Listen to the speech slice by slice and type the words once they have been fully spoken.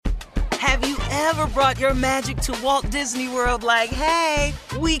Have you ever brought your magic to Walt Disney World like, hey,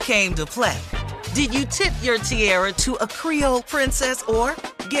 we came to play? Did you tip your tiara to a Creole princess or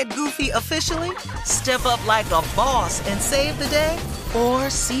get goofy officially? Step up like a boss and save the day? Or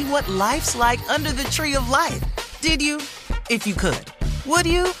see what life's like under the tree of life? Did you? If you could. Would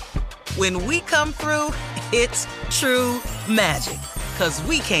you? When we come through, it's true magic. 'Cause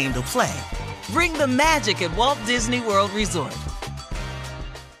we came to play. Bring the magic at Walt Disney World Resort.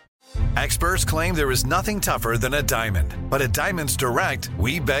 Experts claim there is nothing tougher than a diamond. But at Diamonds Direct,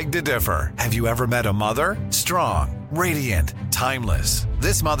 we beg to differ. Have you ever met a mother? Strong, radiant, timeless.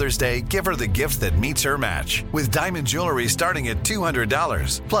 This Mother's Day, give her the gift that meets her match. With diamond jewelry starting at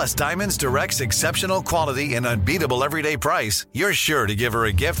 $200. Plus Diamonds Direct's exceptional quality and unbeatable everyday price, you're sure to give her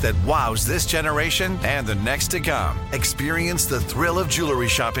a gift that wows this generation and the next to come. Experience the thrill of jewelry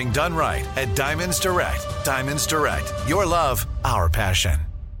shopping done right at Diamonds Direct. Diamonds Direct. Your love, our passion.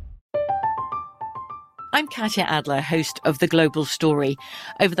 I'm Katya Adler, host of The Global Story.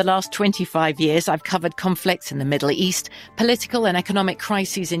 Over the last 25 years, I've covered conflicts in the Middle East, political and economic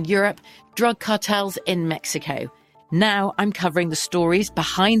crises in Europe, drug cartels in Mexico. Now I'm covering the stories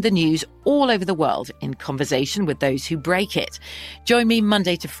behind the news all over the world in conversation with those who break it. Join me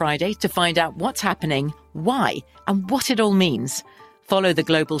Monday to Friday to find out what's happening, why, and what it all means. Follow The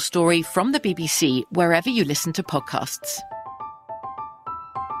Global Story from the BBC wherever you listen to podcasts.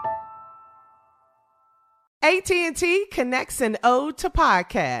 AT&T connects an ode to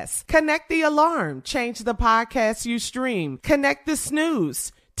podcasts. Connect the alarm. Change the podcast you stream. Connect the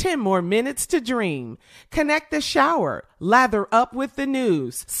snooze. 10 more minutes to dream. Connect the shower. Lather up with the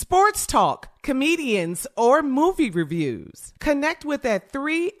news. Sports talk, comedians, or movie reviews. Connect with that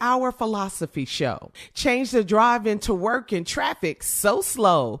 3-hour philosophy show. Change the drive into work in traffic so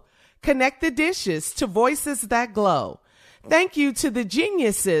slow. Connect the dishes to voices that glow. Thank you to the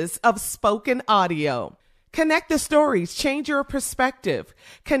geniuses of spoken audio. Connect the stories, change your perspective.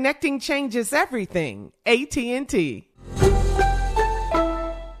 Connecting changes everything. AT&T.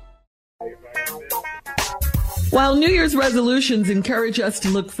 While New Year's resolutions encourage us to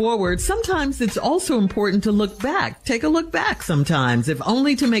look forward, sometimes it's also important to look back. Take a look back sometimes, if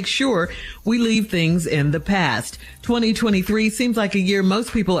only to make sure we leave things in the past. 2023 seems like a year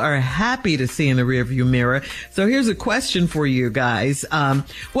most people are happy to see in the rearview mirror. So here's a question for you guys.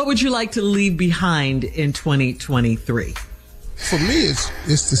 What would you like to leave behind in 2023? For me,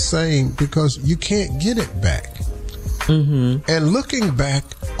 it's the same because you can't get it back. Mm-hmm. And looking back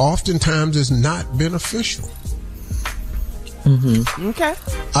oftentimes is not beneficial. Mm-hmm. Okay.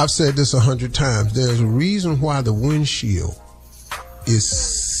 I've said this 100 times. There's a reason why the windshield is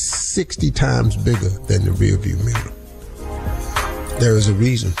 60 times bigger than the rearview mirror. There is a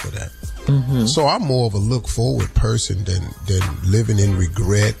reason for that. Mm-hmm. So I'm more of a look forward person than living in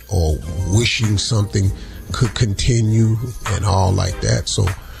regret or wishing something could continue and all like that. So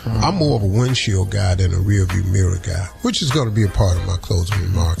I'm more of a windshield guy than a rearview mirror guy, which is going to be a part of my closing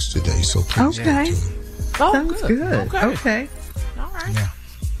remarks today. So please stay tuned. Oh, sounds good. Okay. All right. Yeah.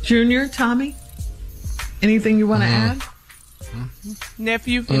 Junior, Tommy, anything you want to add?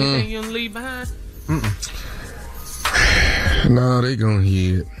 Nephew, anything you want to leave behind? No, they gonna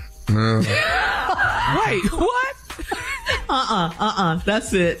hear it. No. Wait, what?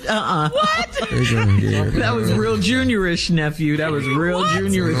 That's it. What? They gonna hear it. That was real juniorish, nephew. That was real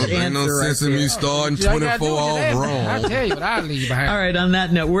juniorish answer. Ain't no sense in me starting 24 off wrong. I tell you what I leave behind. All right, on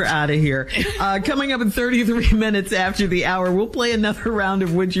that note, we're out of here. Coming up in 33 minutes after the hour, we'll play another round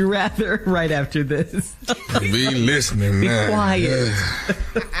of Would You Rather right after this. Be listening Be now. quiet.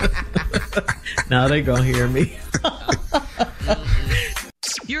 Now they gonna hear me.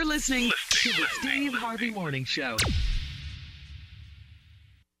 You're listening to the Steve Harvey Morning Show.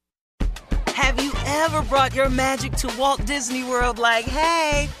 Have you ever brought your magic to Walt Disney World like,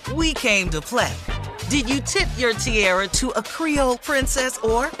 hey, we came to play? Did you tip your tiara to a Creole princess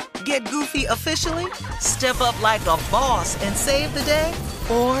or get goofy officially? Step up like a boss and save the day?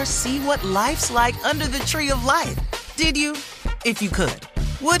 Or see what life's like under the tree of life? Did you? If you could.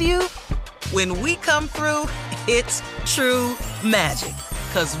 Would you? When we come through, it's true magic.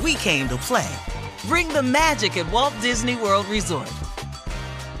 'Cause we came to play. Bring the magic at Walt Disney World Resort.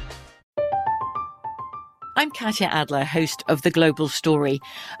 I'm Katya Adler, host of The Global Story.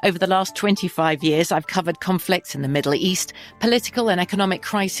 Over the last 25 years, I've covered conflicts in the Middle East, political and economic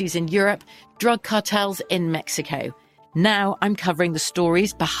crises in Europe, drug cartels in Mexico. Now I'm covering the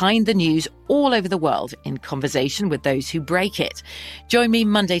stories behind the news all over the world in conversation with those who break it. Join me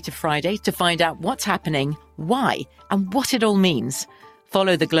Monday to Friday to find out what's happening, why, and what it all means.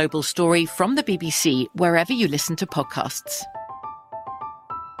 Follow The Global Story from the BBC wherever you listen to podcasts.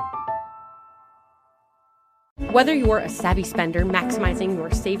 Whether you're a savvy spender maximizing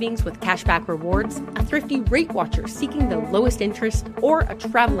your savings with cashback rewards, a thrifty rate watcher seeking the lowest interest, or a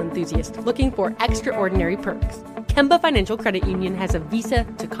travel enthusiast looking for extraordinary perks, Kemba Financial Credit Union has a visa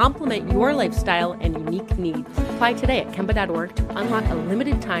to complement your lifestyle and unique needs. Apply today at Kemba.org to unlock a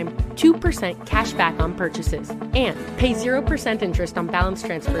limited-time 2% cash back on purchases and pay 0% interest on balance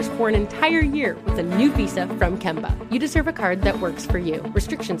transfers for an entire year with a new visa from Kemba. You deserve a card that works for you.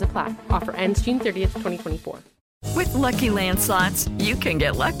 Restrictions apply. Offer ends June 30th, 2024. With Lucky Land Slots, you can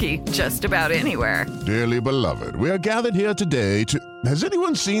get lucky just about anywhere. Dearly beloved, we are gathered here today to... Has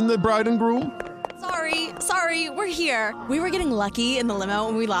anyone seen the bride and groom? Sorry, we're here. We were getting lucky in the limo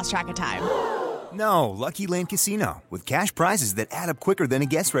and we lost track of time. No, Lucky Land Casino, with cash prizes that add up quicker than a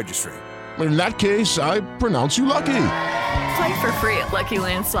guest registry. In that case, I pronounce you lucky. Play for free at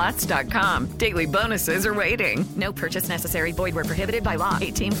LuckyLandSlots.com. Daily bonuses are waiting. No purchase necessary. Void where prohibited by law.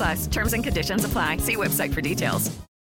 18+. Terms and conditions apply. See website for details.